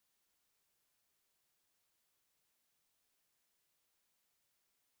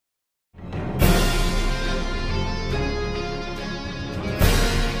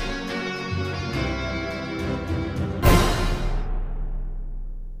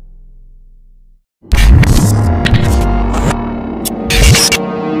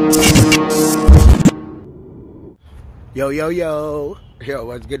Yo, yo, yo. Yo,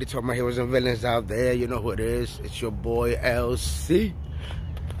 what's good to all my heroes and villains out there? You know who it is. It's your boy, LC.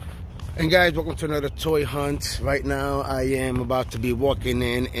 And guys, welcome to another toy hunt. Right now, I am about to be walking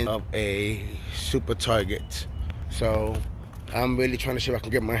in of a Super Target. So, I'm really trying to see if I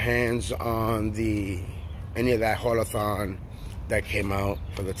can get my hands on any of that Haul-A-Thon that came out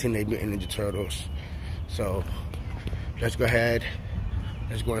for the Teenage Mutant Ninja Turtles. So, let's go ahead.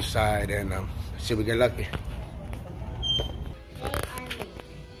 Let's go inside and see if we get lucky.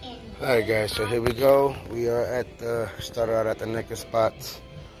 Alright guys, so here we go. We are started out at the naked spots.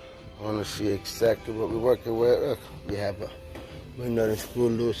 I want to see exactly what we're working with. Look, we have a window and screw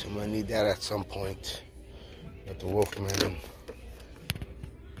loose. I'm going to need that at some point. Got the Wolfman.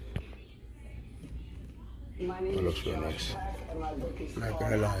 It looks real nice. Not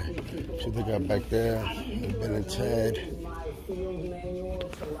gonna lie. So they got back there, Bill and Ted. Let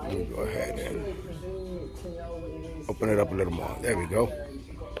me go ahead and open it up a little more. There we go.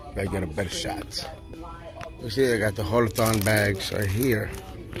 I get a better shot. You see, they got the Haul-A-Thon bags right here.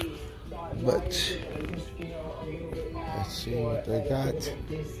 But let's see what they got. So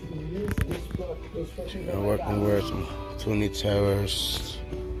they're working with some Toonie Terrors,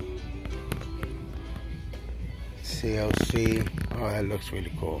 CLC. Oh, that looks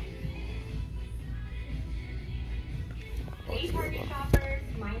really cool.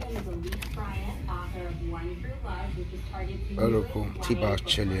 Oh, look cool. T-Box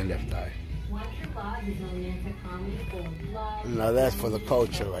Chili and Left Eye. Now that's for the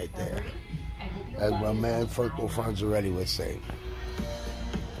culture right there. As my man Funko Funds already would say.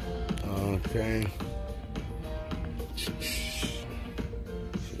 Okay. See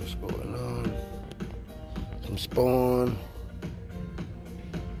what's going on. Some Spawn.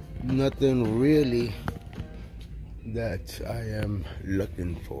 Nothing really that I am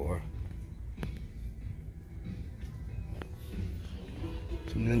looking for.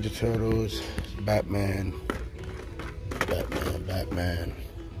 Some Ninja Turtles, Batman.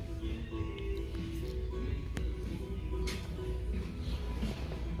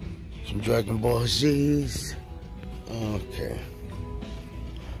 Some Dragon Ball Z's. Okay.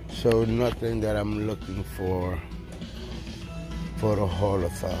 So nothing that I'm looking for the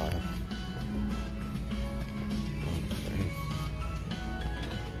Haul-A-Thon. Okay.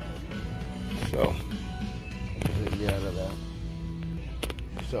 So, get out of that.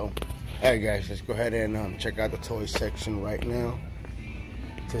 So, alright guys, let's go ahead and check out the toy section right now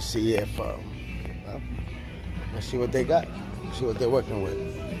to see if, let's see what they got, see what they're working with.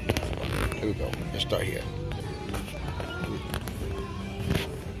 Here we go, let's start here.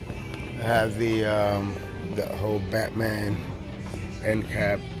 I have the whole Batman end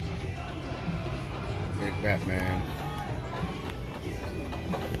cap, big Batman.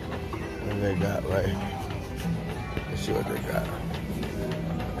 What do they got, right? Let's see what they got.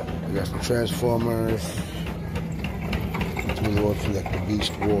 We got some Transformers. We go through like the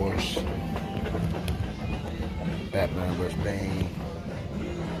Beast Wars. Batman vs. Bane.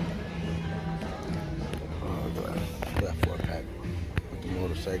 Oh, that 4-pack with the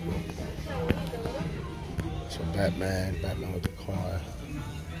motorcycle. So Batman with the car.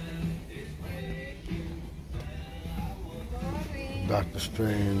 Doctor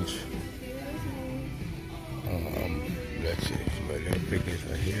Strange. Let's see, some little figures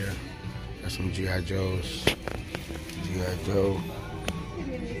right here. Got some G.I. Joes. G.I. Joe.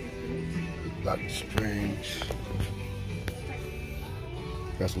 Doctor Strange.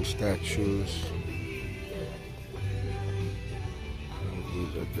 Got some statues.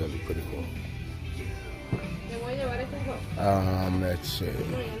 These are really pretty cool. Let's see.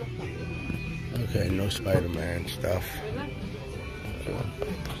 Okay, no Spider-Man stuff.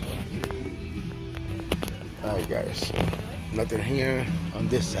 Alright guys, nothing here on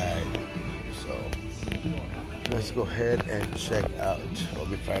this side, so let's go ahead and check out what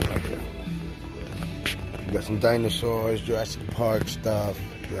we find right here. We got some dinosaurs, Jurassic Park stuff,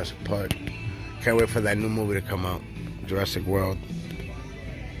 Jurassic Park. Can't wait for that new movie to come out, Jurassic World.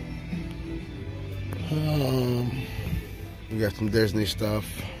 We got some Disney stuff,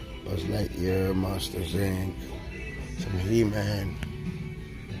 Buzz Lightyear, Monsters Inc., some He-Man.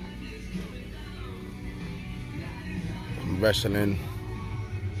 Wrestling.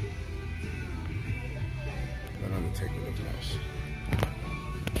 That Undertaker looks nice.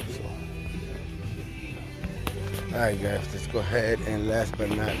 So. Alright guys, let's go ahead and last but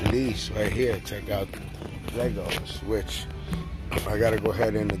not least, right here, check out Legos, which I gotta go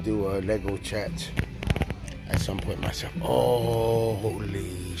ahead and do a Lego chat at some point myself. Oh,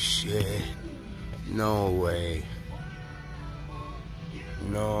 holy shit. No way.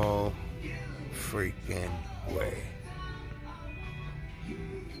 No freaking way.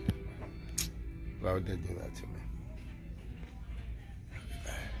 Why would they do that to me?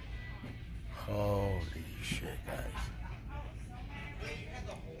 Holy shit, guys.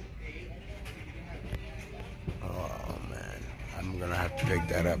 Oh, man. I'm going to have to pick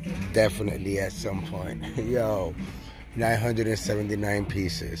that up definitely at some point. Yo, 979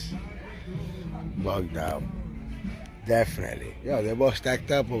 pieces. Bugged out. Definitely. Yo, they're both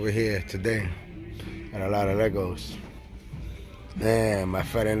stacked up over here today. Got a lot of Legos. Damn, I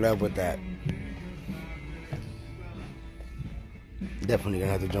fell in love with that. Definitely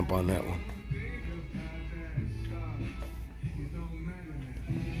gonna have to jump on that one.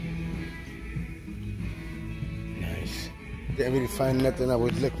 Nice. Didn't really find nothing I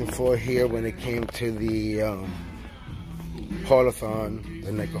was looking for here when it came to the Haul-A-Thon,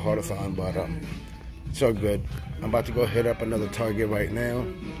 the NECA Haul-A-Thon, but it's all good. I'm about to go hit up another Target right now,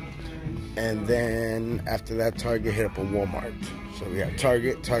 and then after that Target, hit up a Walmart. So we have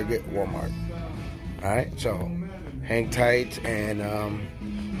Target, Walmart. All right, so hang tight, and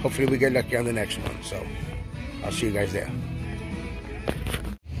hopefully we get lucky on the next one. So I'll see you guys there.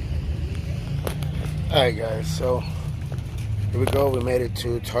 All right, guys, so here we go. We made it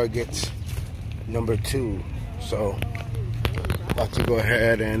to Target number 2. So about to go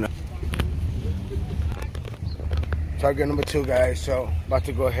ahead and Target number 2, guys. So about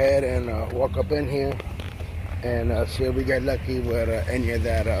to go ahead and walk up in here and see if we get lucky with any of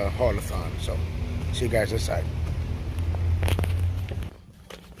that Haul-A-Thon. So see you guys inside.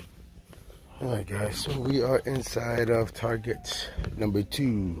 Alright, guys, so we are inside of Target number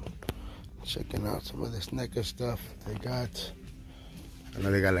 2, checking out some of this NECA stuff they got. I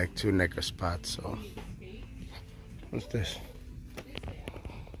know they got like 2 NECA spots. So what's this?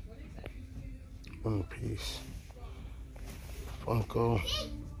 One Piece, Funko,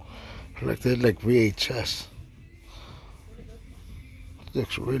 collected like VHS.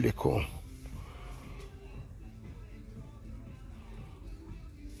 Looks really cool.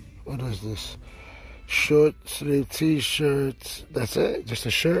 What is this? Short sleeve t-shirts. That's it? Just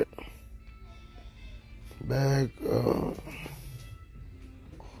a shirt? Bag.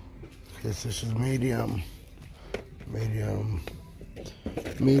 Guess this is medium.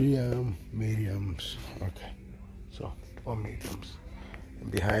 Mediums. Okay. So, all mediums.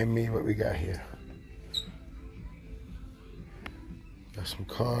 And behind me, what we got here? Got some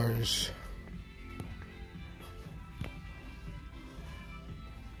cars.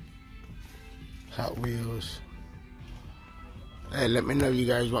 Hot Wheels. Hey, let me know if you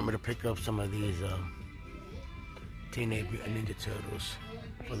guys want me to pick up some of these Teenage Mutant Ninja Turtles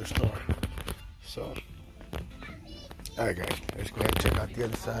for the store. So, alright guys, let's go ahead and check out the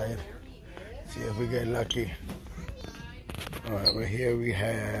other side. See if we get lucky. Alright, right here we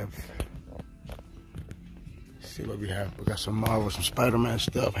have, let's see what we have. We got some Marvel, some Spider-Man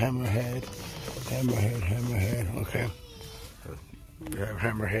stuff, Hammerhead, okay. We have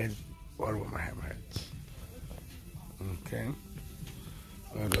Hammerhead. What are my Hammerheads? Okay.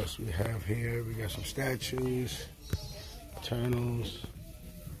 What else we have here? We got some statues, Eternals,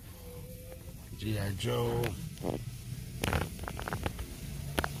 G.I. Joe,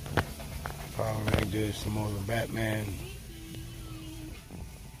 Power Rangers, some more of the Batman,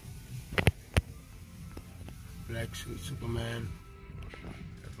 Black Suit Superman,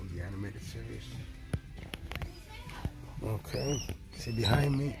 from the animated series. Okay, see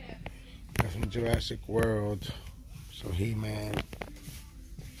behind me, got some Jurassic World, some He-Man,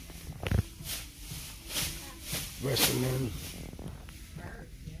 Wrestling.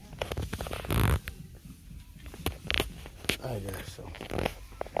 Alright guys, so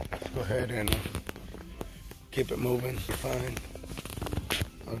let's go ahead and keep it moving, fine.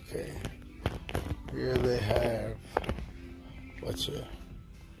 Okay, here they have, what's here?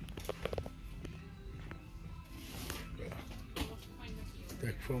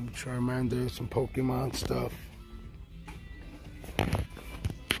 Deck from Charmander, some Pokemon stuff.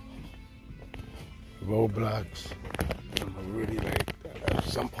 Roblox. I'm really like, at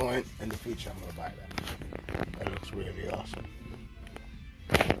some point in the future, I'm gonna buy that. That looks really awesome.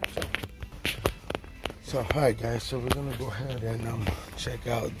 So alright guys, so we're gonna go ahead and check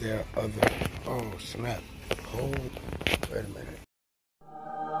out their other, oh snap, wait a minute.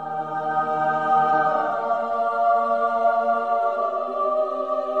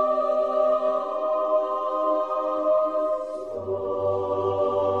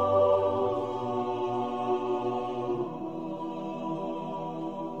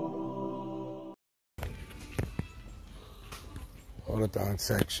 Haul-A-Thon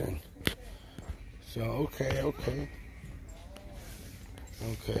section. So okay.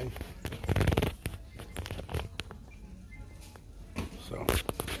 So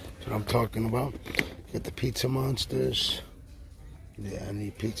what I'm talking about. Get the pizza monsters. Yeah, I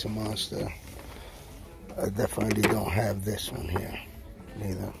need pizza monster. I definitely don't have this one here,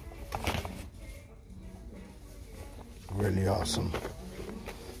 neither. Really awesome.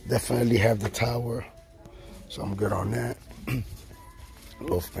 Definitely have the tower, so I'm good on that.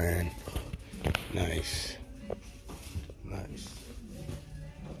 Wolfman, nice, nice.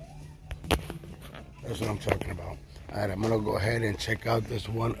 That's what I'm talking about. All right, I'm gonna go ahead and check out this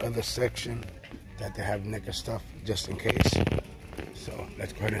one other section that they have NECA stuff, just in case. So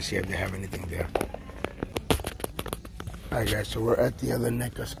let's go ahead and see if they have anything there. All right, guys, so we're at the other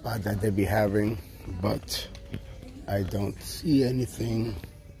NECA spot that they be having, but I don't see anything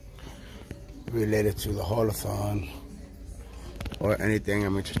related to the Haul-A-Thon or anything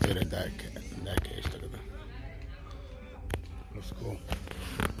I'm interested in that case. Look at that. Looks cool.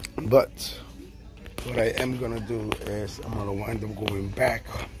 But what I am gonna do is I'm gonna wind up going back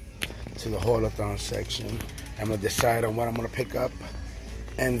to the Haul-A-Thon section. I'm gonna decide on what I'm gonna pick up,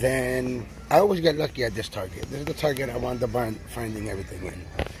 and then I always get lucky at this Target. This is the Target I wind up finding everything in.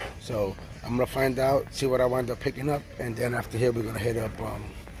 So I'm gonna find out, see what I wind up picking up, and then after here we're gonna hit up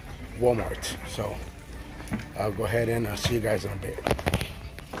Walmart. So I'll go ahead and I'll see you guys in a bit.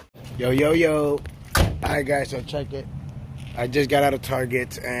 Yo. Alright guys, so check it. I just got out of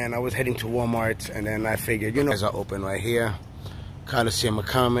Target and I was heading to Walmart, and then I figured, you know, as I open right here, Coliseum of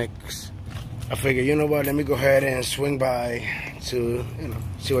Comics. I figured, you know what, let me go ahead and swing by to, you know,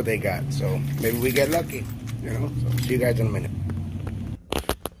 see what they got. So maybe we get lucky, you know. So see you guys in a minute.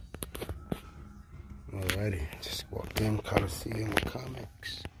 Alrighty, just walked in Coliseum of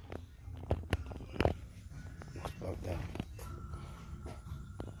Comics. About that.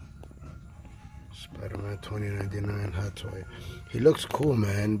 Spider-Man 2099 hot toy. He looks cool,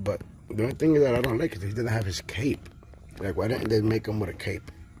 man, but the only thing that I don't like is he doesn't have his cape. Like, why didn't they make him with a cape?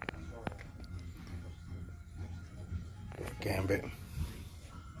 Gambit.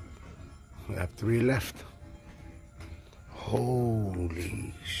 We have 3 left.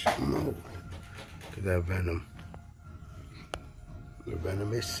 Holy smoke. Look at that Venom. The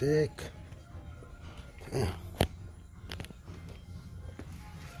Venom is sick. Damn.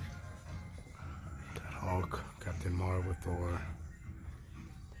 That Hulk, Captain Marvel, Thor.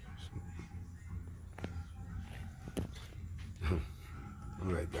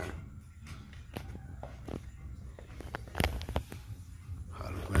 Right there.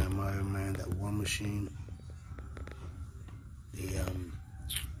 Hologram Iron Man, that War Machine. The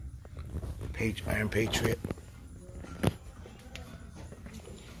Iron Patriot.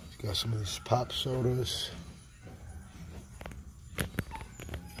 Got some of these pop sodas.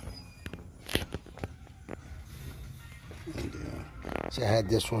 And, see, I had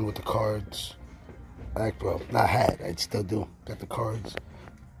this one with the cards. Well, not had, I still do. Got the cards.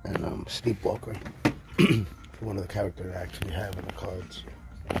 And Sleepwalker. One of the characters I actually have in the cards.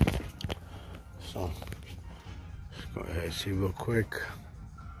 So, let's go ahead and see real quick.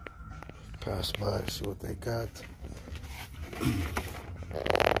 Pass by, see what they got.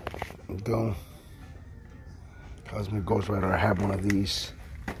 Go. Cosmic Ghost Rider, I have one of these.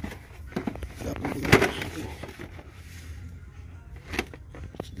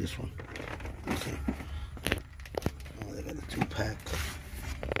 It's this one. Okay. Oh, they got a 2-pack.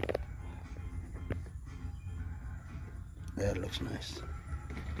 That looks nice.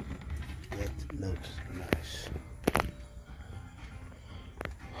 That looks nice.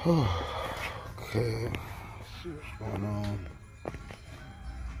 Okay. Let's see what's going on.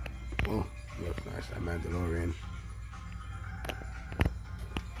 Oh, looks nice. That Mandalorian.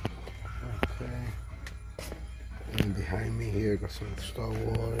 Okay. And behind me here, got some Star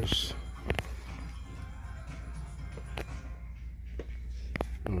Wars.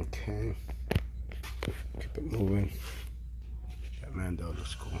 Okay. Keep it moving. That Mando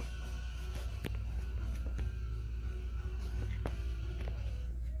looks cool.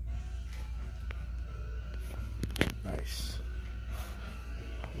 Nice.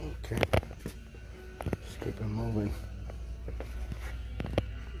 Okay. Let's keep it moving.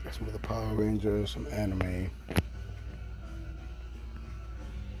 Got some of the Power Rangers, some anime.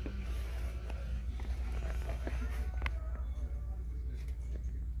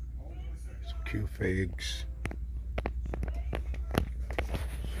 Some Q-Figs.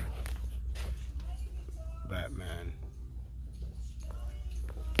 Batman.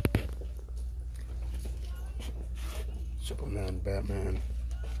 Superman, Batman.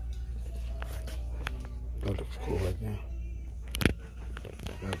 That looks cool right there.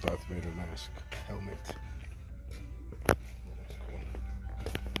 That's Darth Vader mask, helmet. That's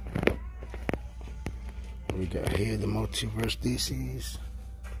cool. We got here the Multiverse DCs.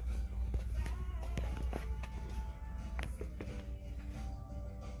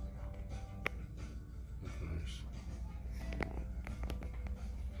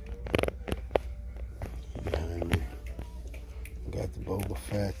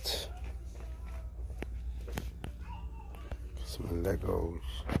 fit. Some Legos.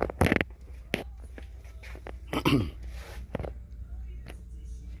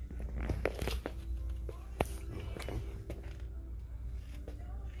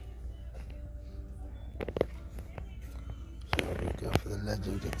 For the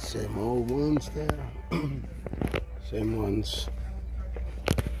Legends, it's the same old ones there. Same ones.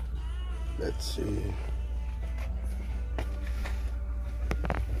 Let's see.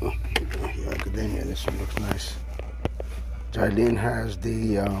 Oh, yeah, Academia. This one looks nice. Jardine has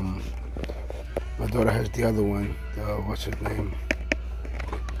the, my daughter has the other one. The, what's his name?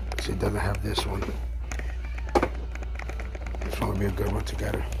 She doesn't have this one. This one would be a good one to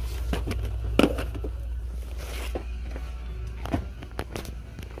get her.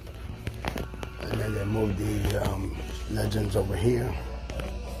 And then they moved the Legends over here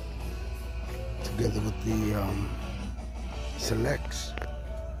together with the Selects.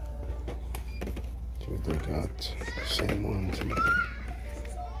 So they got the same ones.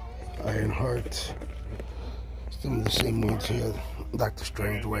 Ironheart. Some of the same ones here. Doctor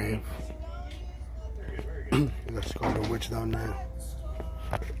Strange Wave. You got Scarlet Witch down there.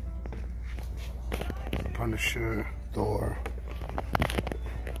 Punisher, Thor.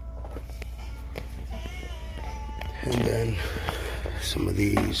 And then some of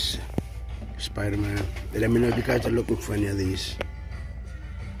these Spider-Man. Let me know if you guys are looking for any of these.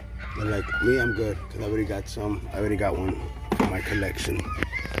 They're like, me, I'm good, because I already got some. I already got one for my collection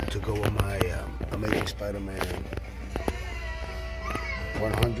to go with my Amazing Spider-Man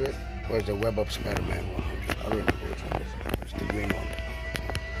 100. Or is it Web Up Spider-Man 100? I don't remember which one it is. It's the green one.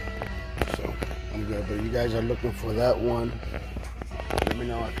 So, I'm good. But if you guys are looking for that one, let me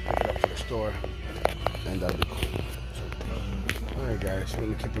know. I can pick it up to the store. And that'll be cool. Alright guys, so let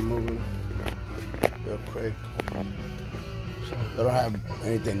me keep it moving real quick. So I don't have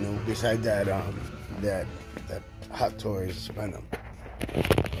anything new besides that that Hot Toys Venom.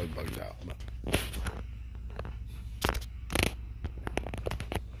 I was bugged out.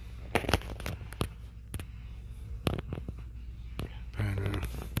 And,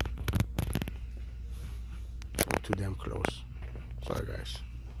 too damn close. Sorry guys.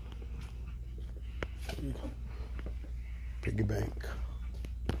 Piggy bank.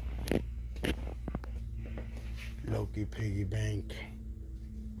 Loki piggy bank.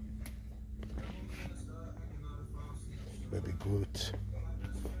 Baby Groot.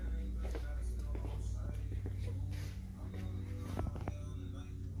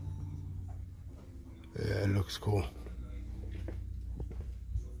 Yeah, it looks cool.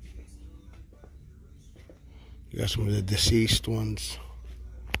 You got some of the deceased ones.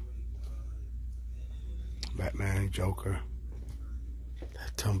 Batman, Joker.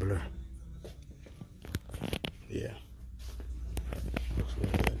 That Tumbler. Yeah. Looks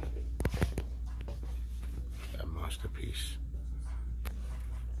really good. That masterpiece.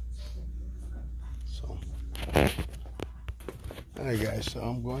 So. Alright guys, so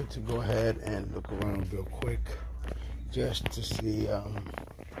I'm going to go ahead and look around real quick just to see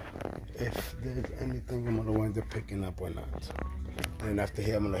if there's anything I'm going to wind up picking up or not. And after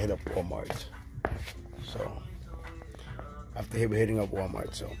here, I'm going to hit up Walmart. So, after here, we're hitting up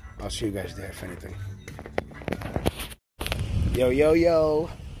Walmart. So, I'll see you guys there if anything. Yo, yo, yo.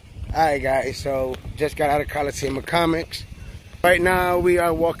 Alright guys, so just got out of Coliseum of Comics. Right now, we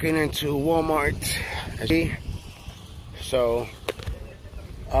are walking into Walmart. So,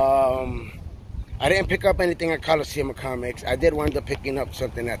 I didn't pick up anything at Coliseum of Comics. I did wind up picking up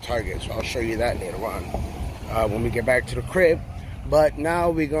something at Target, so I'll show you that later on when we get back to the crib. But now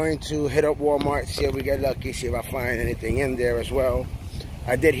we're going to hit up Walmart, see if we get lucky, see if I find anything in there as well.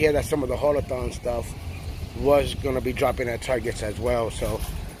 I did hear that some of the Haul-A-Thon stuff was going to be dropping at Targets as well, so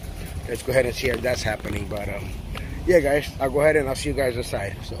let's go ahead and see if that's happening. But yeah guys, I'll go ahead and I'll see you guys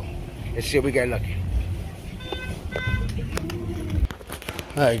inside. So let's see if we get lucky.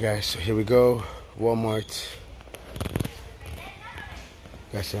 Alright guys, so here we go. Walmart.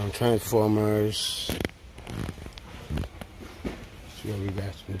 Got some Transformers. See what we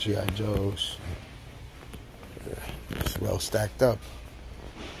got, some G.I. Joes. Yeah, it's well stacked up.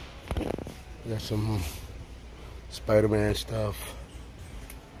 We got some Spider-Man stuff.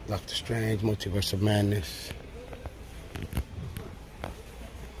 Doctor Strange, Multiverse of Madness.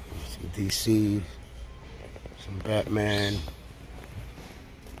 Some DC. Some Batman.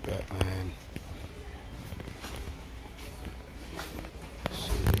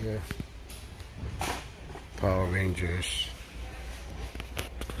 See here. Power Rangers.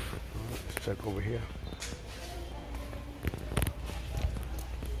 Let's check over here.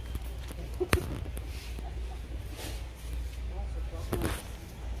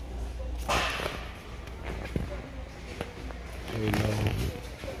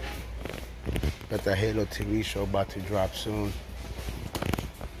 Got the Halo TV show about to drop soon.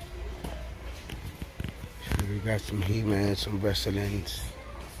 We got some He-Man, some wrestlings.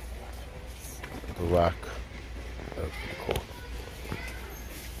 The Rock. That was pretty cool.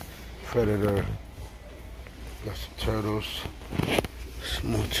 Predator. Got some turtles.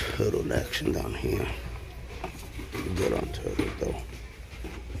 Some more turtle action down here. I'm good on turtles though.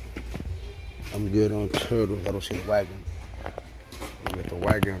 I'm good on turtles. I don't see the wagon. You get the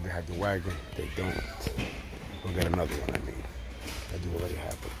wagon, if they have the wagon. They don't. We'll get another one, I mean. I do already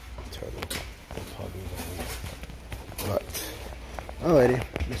have the turtle. But, alrighty.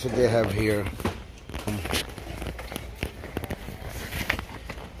 That's what they have here.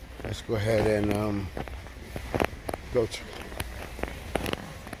 Let's go ahead and go check.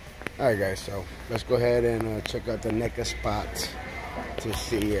 Alright guys, so let's go ahead and check out the NECA spot to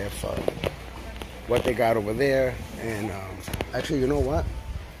see if what they got over there. And actually, you know what?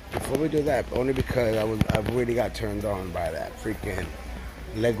 Before we do that, only because I really got turned on by that freaking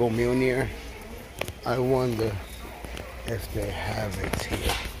Lego Mjolnir. I wonder if they have it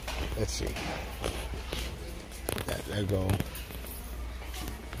here. Let's see. That Lego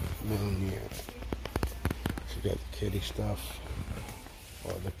Mjolnir. So you got the kitty stuff.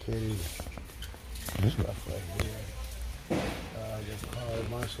 Or the kitty stuff right here. The car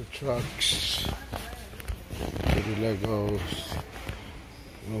monster trucks. Kitty Legos.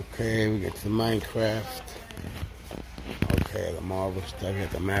 Okay, we get to the Minecraft. Okay, the Marvel stuff. We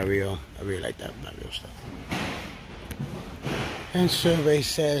got the Mario. I really like that Mario stuff. And survey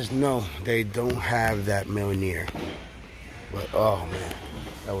says no, they don't have that Mjolnir. But oh man,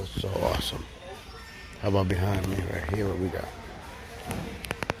 that was so awesome. How about behind me right here? What we got?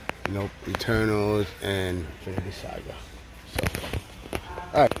 Nope, Eternals and Infinity Saga. So,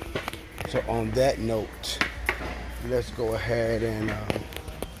 all right. So on that note, let's go ahead and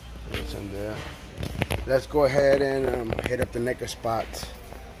what's in there? Let's go ahead and hit up the NECA spot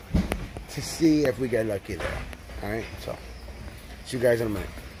to see if we get lucky there. All right. So, see you guys in a minute.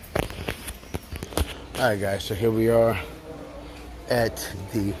 All right, guys. So here we are at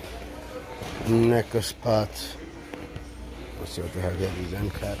the NECA spot. Let's see what they have here. These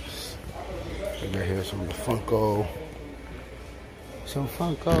end caps. We got here some of the Funko. Some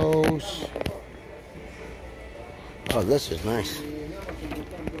Funkos. Oh, this is nice.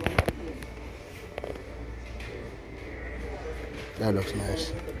 That looks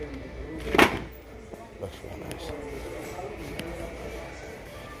nice. Looks real nice.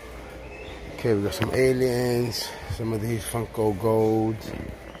 Okay, we got some aliens. Some of these Funko Golds.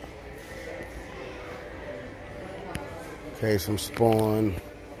 Okay, some Spawn,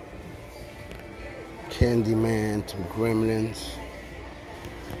 Candyman, some Gremlins,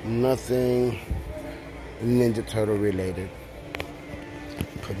 nothing Ninja Turtle related.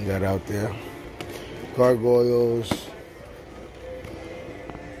 Putting that out there. Gargoyles.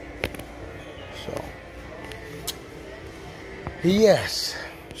 So, yes.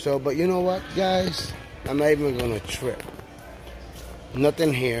 So, but you know what, guys? I'm not even gonna trip.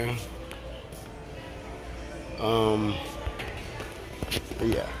 Nothing here.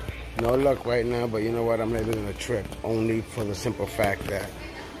 Yeah, no luck right now, but you know what, I'm not even gonna trip, only for the simple fact that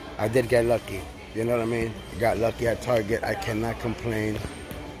I did get lucky, you know what I mean? Got lucky at Target, I cannot complain.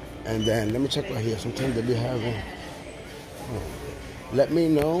 And then, let me check right here, sometimes they be having, let me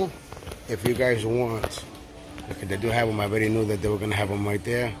know if you guys want, because they do have them. I already knew that they were gonna have them right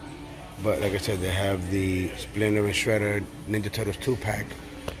there, but like I said, they have the Splinter and Shredder Ninja Turtles 2-pack.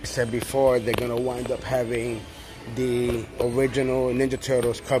 I said before, they're gonna wind up having the original Ninja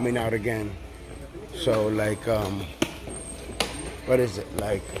Turtles coming out again. So like what is it,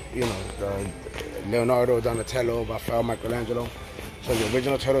 like, you know, the Leonardo, Donatello, Raphael, Michelangelo. So the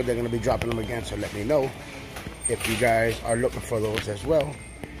original turtle, they're gonna be dropping them again. So let me know if you guys are looking for those as well.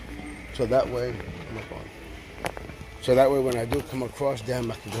 So that way, when I do come across them,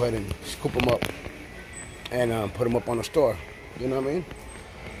 I can go ahead and scoop them up and put them up on the store. You know what I mean?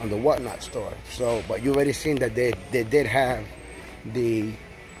 On the Whatnot store. So, but you already seen that they did have the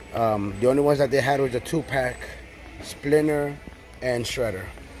only ones that they had was the 2-pack Splinter and Shredder.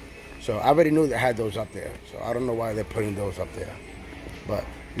 So I already knew they had those up there. So I don't know why they're putting those up there. But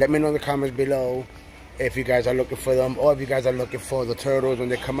let me know in the comments below if you guys are looking for them, or if you guys are looking for the turtles when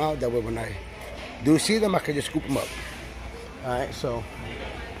they come out. That way when I do see them, I can just scoop them up. Alright, so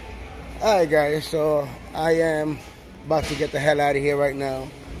alright guys, so I am about to get the hell out of here right now.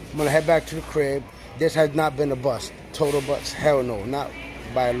 I'm gonna head back to the crib. This has not been a bust. Total bust. Hell no. Not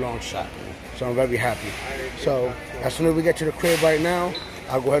by a long shot. So I'm very happy. So as soon as we get to the crib right now,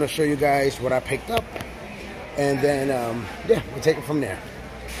 I'll go ahead and show you guys what I picked up. And then, yeah, we'll take it from there.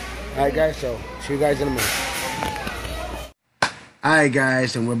 Alright guys, so see you guys in a minute. Alright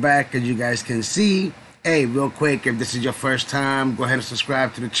guys, and we're back. As you guys can see, hey, real quick, if this is your first time, go ahead and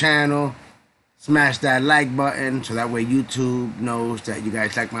subscribe to the channel. Smash that like button so that way YouTube knows that you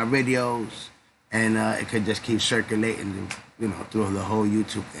guys like my videos, and it could just keep circulating, you know, through the whole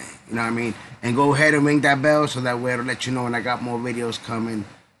YouTube thing. You know what I mean? And go ahead and ring that bell so that way it'll let you know when I got more videos coming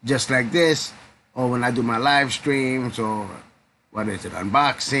just like this, or when I do my live streams, or what is it,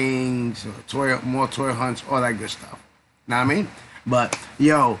 unboxings, or more toy hunts, all that good stuff. Know what I mean? But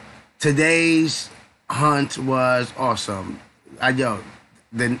yo, today's hunt was awesome. It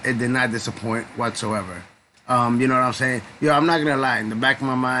did not disappoint whatsoever. You know what I'm saying? Yo, I'm not gonna lie. In the back of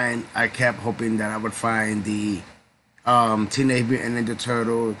my mind, I kept hoping that I would find the Teenage Mutant Ninja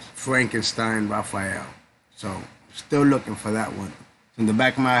Turtles Frankenstein Raphael. So still looking for that one. In the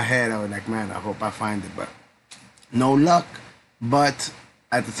back of my head, I was like, man, I hope I find it, but no luck. But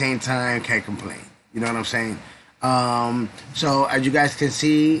at the same time, can't complain. You know what I'm saying? So as you guys can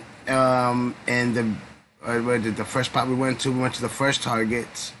see, in the first spot we went to the first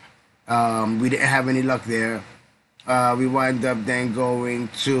Target. We didn't have any luck there. We wound up then going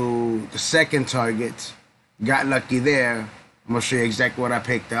to the second Target. Got lucky there. I'm gonna show you exactly what I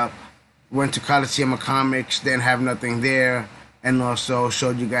picked up. Went to Coliseum of Comics, didn't have nothing there, and also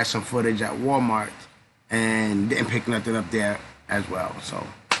showed you guys some footage at Walmart, and didn't pick nothing up there as well. So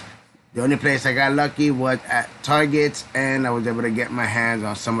the only place I got lucky was at Target, and I was able to get my hands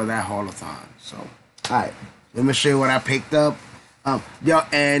on some of that Haul-A-Thon. So, alright, let me show you what I picked up. Yo,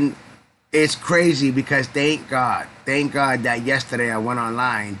 and it's crazy because thank God that yesterday I went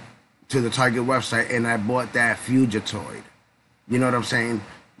online to the Target website and I bought that Fugitoid. You know what I'm saying?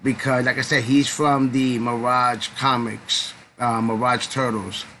 Because, like I said, he's from the Mirage Comics, Mirage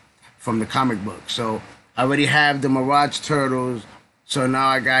Turtles, from the comic book. So I already have the Mirage Turtles, so now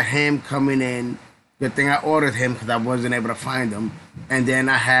I got him coming in. Good thing I ordered him because I wasn't able to find him. And then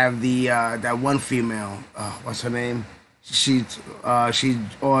I have the that one female, what's her name? She's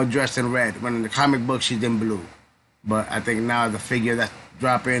all dressed in red. When in the comic book she's in blue, but I think now the figure that's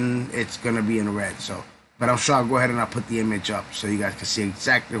dropping, it's gonna be in red. So, but I'm sure I'll go ahead and I'll put the image up so you guys can see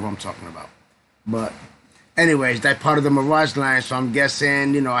exactly what I'm talking about. But anyways, that's part of the Mirage line, so I'm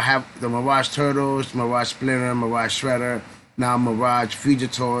guessing, you know, I have the Mirage Turtles, Mirage Splinter, Mirage Shredder, now Mirage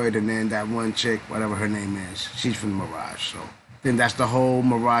Fugitoid, and then that one chick, whatever her name is, she's from Mirage. So then that's the whole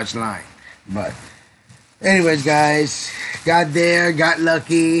Mirage line. But anyways, guys, got there, got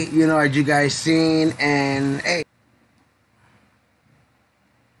lucky, you know, as you guys seen, and hey,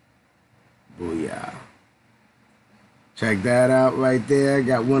 booyah. Check that out right there.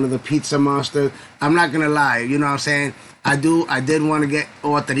 Got one of the pizza monsters. I'm not gonna lie, you know what I'm saying? I did want to get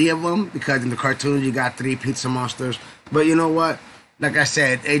all three of them because in the cartoons you got 3 pizza monsters. But you know what? Like I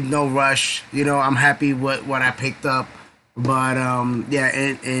said, ain't no rush. You know, I'm happy with what I picked up. But yeah,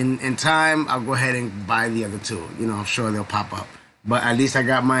 in time I'll go ahead and buy the other 2. You know, I'm sure they'll pop up. But at least I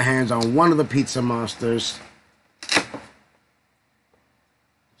got my hands on one of the pizza monsters. Check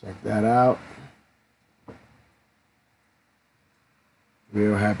that out.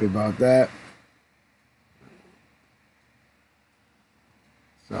 Real happy about that.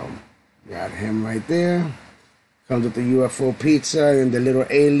 So, got him right there. Comes with the UFO pizza and the little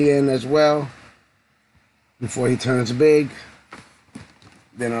alien as well. Before he turns big.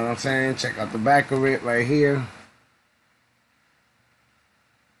 You know what I'm saying? Check out the back of it right here.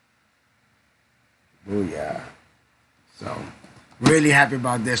 Booyah. So, really happy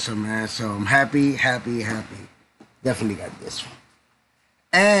about this one, man. So, I'm happy. Definitely got this one.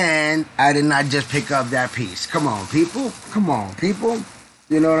 And I did not just pick up that piece. Come on, people.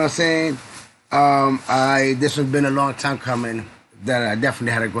 You know what I'm saying? This has been a long time coming that I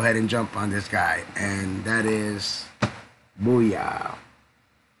definitely had to go ahead and jump on this guy. And that is booyah.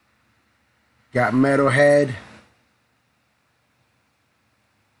 Got Metalhead.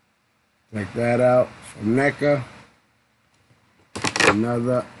 Check that out from NECA.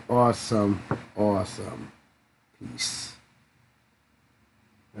 Another awesome piece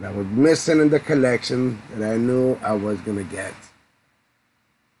that I was missing in the collection that I knew I was gonna get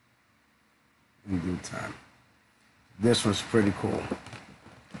in due time. This one's pretty cool.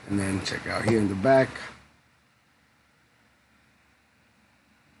 And then check out here in the back.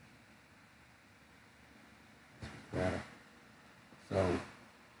 Yeah. So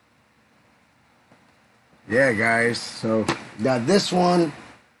yeah, guys, so got this one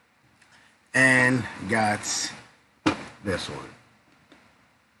and got this one.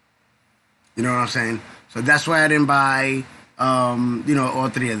 You know what I'm saying? So that's why I didn't buy, you know, all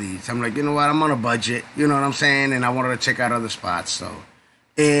 3 of these. I'm like, you know what? I'm on a budget. You know what I'm saying? And I wanted to check out other spots. So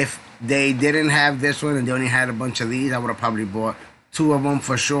If they didn't have this one and they only had a bunch of these, I would have probably bought 2 of them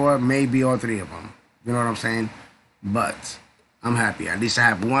for sure, maybe all 3 of them. You know what I'm saying? But I'm happy. At least I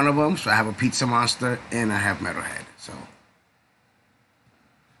have 1 of them. So I have a Pizza Monster and I have Metalhead. So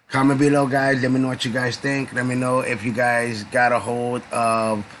comment below, guys. Let me know what you guys think. Let me know if you guys got a hold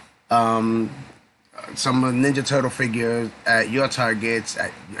of some Ninja Turtle figures at your Targets.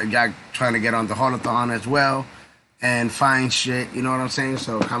 Y'all trying to get on the Haul-A-Thon as well and find shit, you know what I'm saying?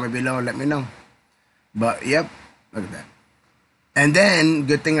 So comment below and let me know. But yep, look at that. And then,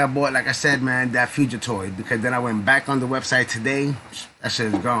 good thing I bought, like I said, man, that Future toy, because then I went back on the website today. That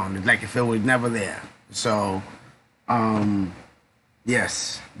shit is gone. It's like if it was never there. So,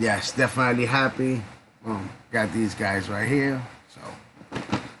 yes, definitely happy. Got these guys right here. So,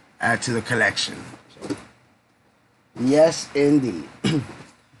 add to the collection. So, yes, indeed.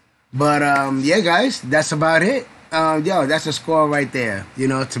 But, yeah, guys, that's about it. Yo, that's a score right there, you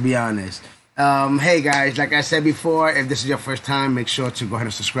know, to be honest. Hey guys, like I said before, if this is your first time, make sure to go ahead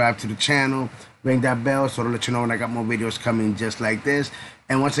and subscribe to the channel, ring that bell so to let you know when I got more videos coming just like this.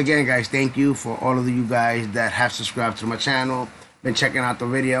 And once again, guys, thank you for all of you guys that have subscribed to my channel, been checking out the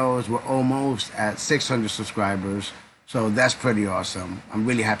videos. We're almost at 600 subscribers, so that's pretty awesome. I'm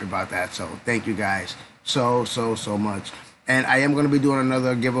really happy about that, so thank you guys so much. And I am going to be doing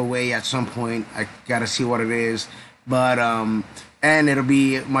another giveaway at some point. I got to see what it is, but and it'll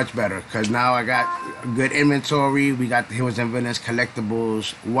be much better because now I got good inventory. We got the Heroes and Villains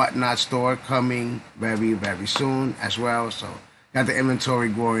Collectibles Whatnot store coming very soon as well. So got the inventory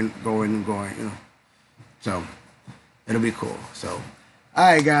going, you know. So it'll be cool. So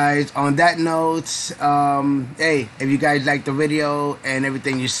alright guys, on that note, hey, if you guys like the video and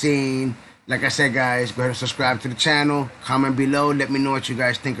everything you've seen, like I said, guys, go ahead and subscribe to the channel. Comment below. Let me know what you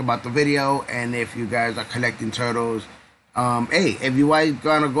guys think about the video. And if you guys are collecting turtles, hey, if you guys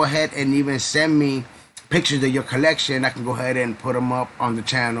gonna go ahead and even send me pictures of your collection, I can go ahead and put them up on the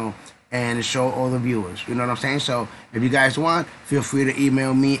channel and show all the viewers. You know what I'm saying? So if you guys want, feel free to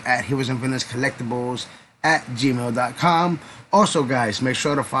email me at heroesandvillainscollectibles@gmail.com. Also, guys, make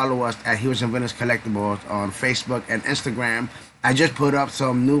sure to follow us at Heroes and Villains Collectibles on Facebook and Instagram. I just put up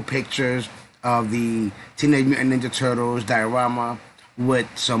some new pictures of the Teenage Mutant Ninja Turtles diorama with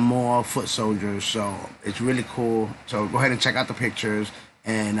some more foot soldiers, so it's really cool. So go ahead and check out the pictures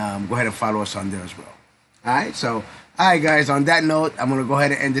and go ahead and follow us on there as well. Alright, so alright guys, on that note, I'm gonna go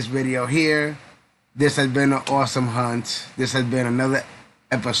ahead and end this video here. This has been an awesome hunt. This has been another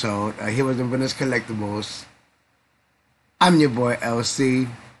episode of Heroes and Villains Collectibles. I'm your boy LC.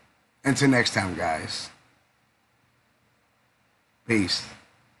 Until next time, guys. Peace.